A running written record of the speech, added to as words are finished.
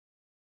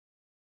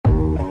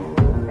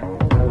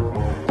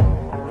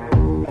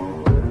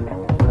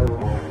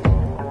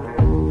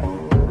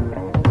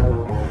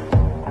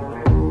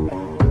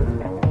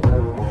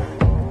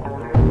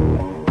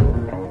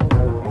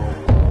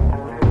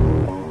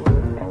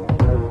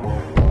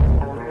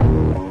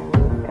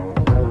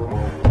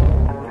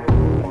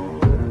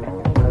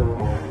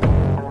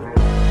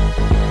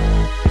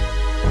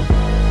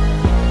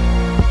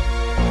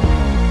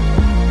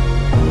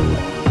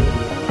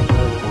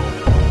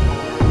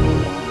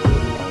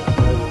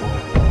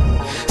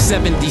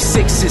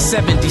76s,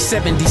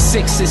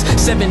 76s,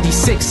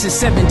 76s,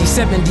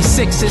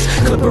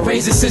 76s. Clipper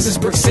razor scissors,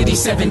 Brick City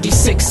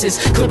 76s.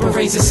 Clipper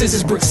razor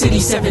scissors, Brick City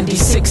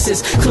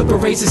 76s. Clipper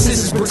razor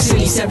scissors, Brick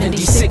City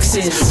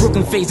 76s.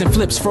 Brooklyn fades and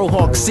flips,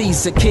 Frohawk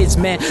sees the kids,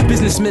 man.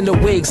 Businessmen the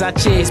wigs, our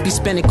chairs be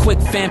spending quick,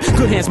 fam.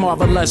 Good hands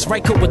marvelous,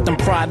 right coat with them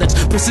products.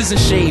 Precision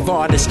shave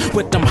artists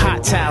with them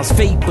hot towels,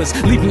 vapors,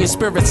 leaving your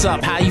spirits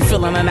up. How you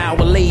feeling an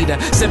hour later?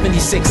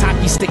 76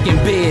 hockey stick and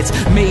beards,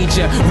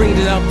 major,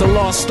 rated up the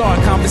lost star.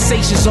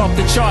 Conversations off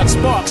the chart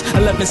sparks.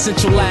 11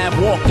 Central Lab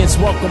walk-ins,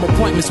 welcome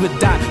appointments with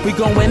Dot. We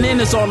going in,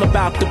 it's all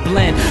about the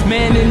blend.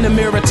 Man in the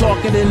mirror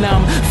talking to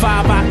them.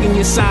 5 in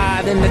your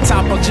side, and the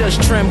top I'll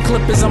just trim.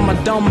 Clippers on my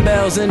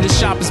dumbbells, and the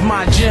shop is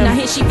my gym. Now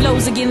here she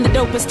flows again, the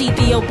dopest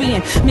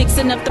Ethiopian,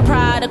 mixing up the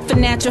product for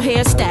natural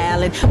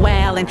hairstyling.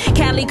 Wildin',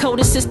 Cali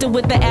coated sister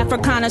with the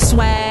Africana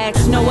swag.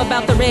 Know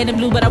about the red and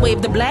blue, but I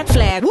wave the black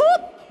flag. Whoop!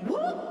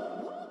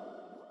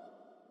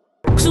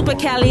 Super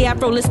Cali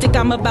Afrolistic,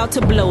 I'm about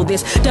to blow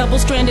this. Double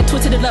stranded,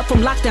 twisted it up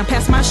from lockdown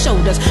past my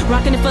shoulders.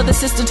 Rocking it for the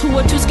sisters who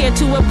are too scared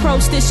to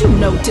approach this. You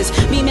notice,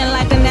 beaming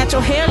like a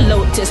natural hair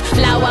lotus.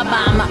 Flower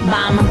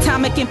bomb,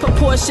 atomic in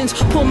proportions.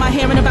 Pull my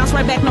hair and it bounce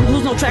right back. No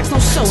blues, no tracks, no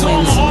sewings. So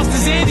all my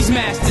Austins and these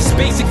masters,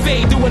 basic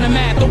fade, doing the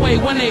math away.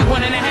 1/8,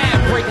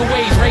 1.5,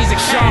 breakaways, raising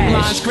sharp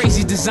lines,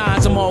 crazy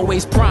designs. I'm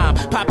always prime,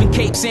 popping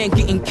capes and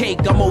getting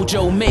cake. I'm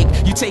Ojo Make.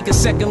 You take a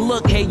second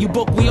look, hey, you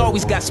book. We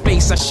always got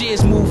space. Our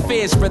shares move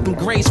fierce, rhythm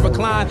grace,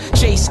 recline.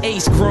 Chase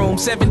Ace Groom,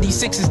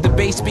 76 is the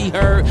bass be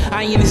heard.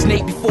 I ain't his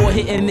Nate before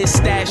hitting this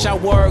stash. I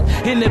work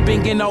in the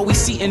bingin', always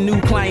seeing new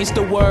clients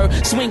to work.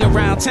 Swing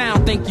around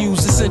town, think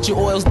use essential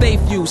oils they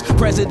fuse.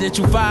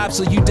 Presidential vibes,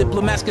 so you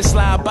diplomats can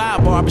slide by.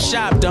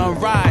 Barbershop done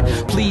right,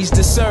 pleased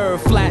to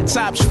serve. Flat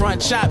tops, front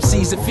chop,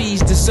 Caesar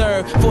fees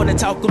deserve. For the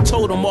talcum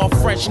totem, all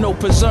fresh, no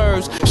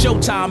preserves.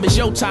 Showtime is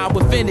your time,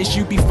 we're finished,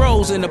 you be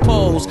frozen the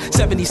pose.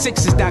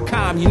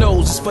 76ers.com, you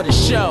know it's for the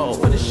show.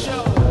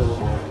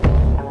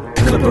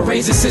 Clipper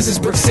razor scissors,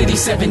 Brick City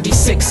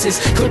 76s.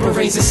 Clipper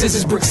razor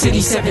scissors, Brick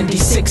City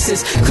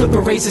 76s.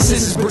 Clipper razor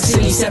scissors, Brick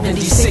City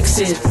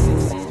 76s.